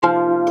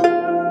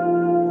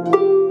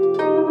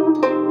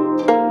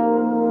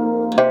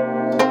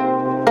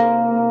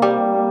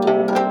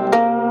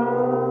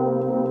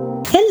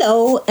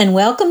and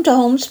welcome to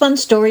Homespun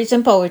Stories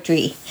and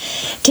Poetry.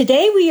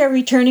 Today we are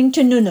returning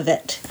to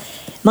Nunavut.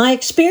 My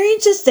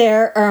experiences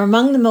there are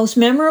among the most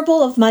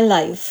memorable of my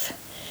life.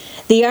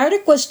 The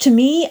Arctic was to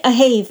me a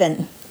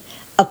haven,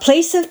 a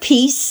place of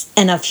peace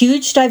and of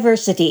huge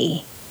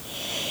diversity.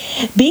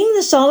 Being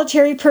the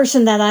solitary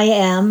person that I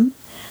am,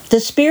 the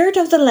spirit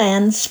of the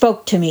land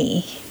spoke to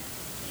me.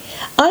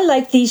 I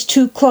like these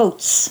two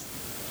quotes.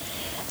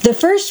 The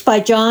first by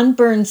John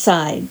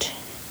Burnside.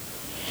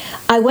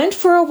 I went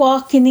for a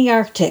walk in the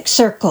Arctic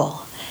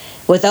Circle,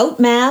 without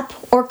map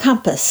or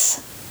compass.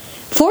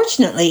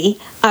 Fortunately,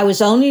 I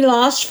was only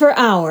lost for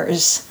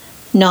hours,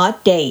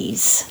 not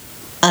days.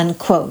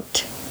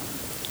 Unquote.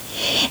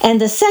 And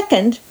the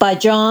second by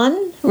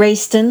John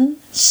Rayston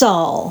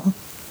Saul.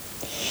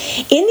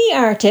 In the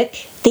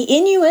Arctic, the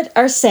Inuit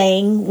are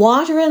saying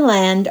water and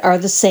land are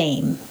the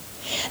same.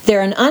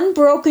 They're an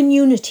unbroken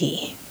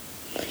unity.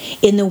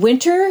 In the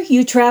winter,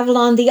 you travel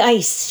on the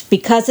ice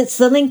because it's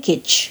the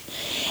linkage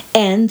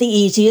and the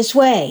easiest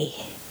way.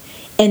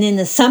 And in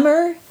the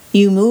summer,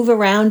 you move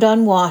around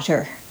on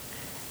water.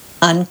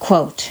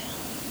 Unquote.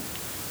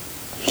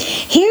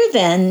 Here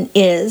then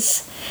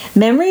is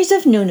Memories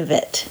of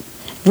Nunavut,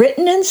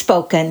 written and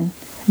spoken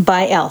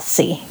by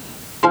Elsie.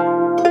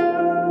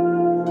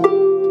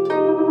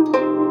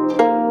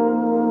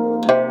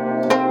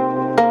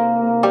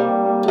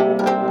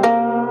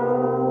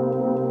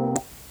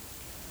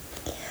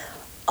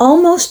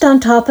 Almost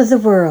on top of the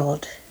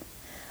world,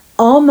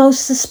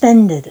 almost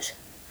suspended,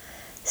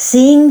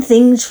 seeing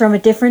things from a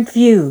different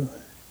view.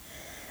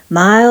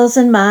 Miles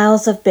and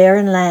miles of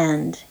barren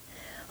land,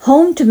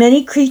 home to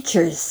many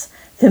creatures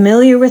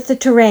familiar with the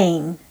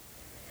terrain.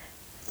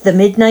 The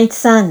midnight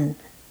sun,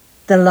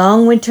 the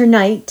long winter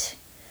night,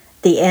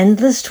 the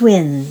endless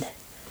wind,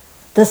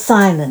 the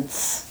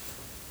silence.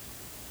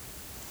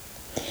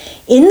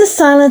 In the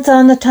silence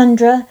on the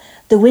tundra,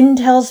 the wind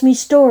tells me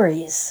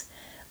stories,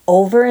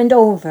 over and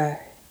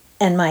over,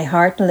 and my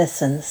heart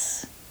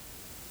listens.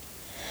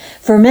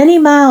 For many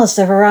miles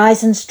the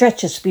horizon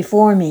stretches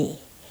before me.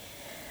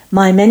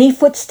 My many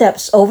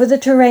footsteps over the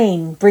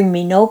terrain bring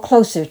me no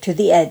closer to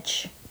the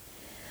edge.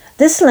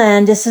 This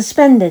land is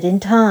suspended in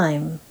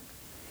time.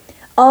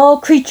 All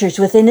creatures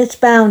within its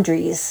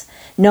boundaries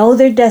know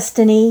their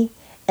destiny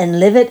and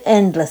live it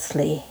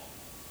endlessly.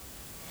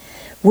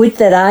 Would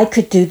that I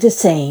could do the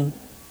same.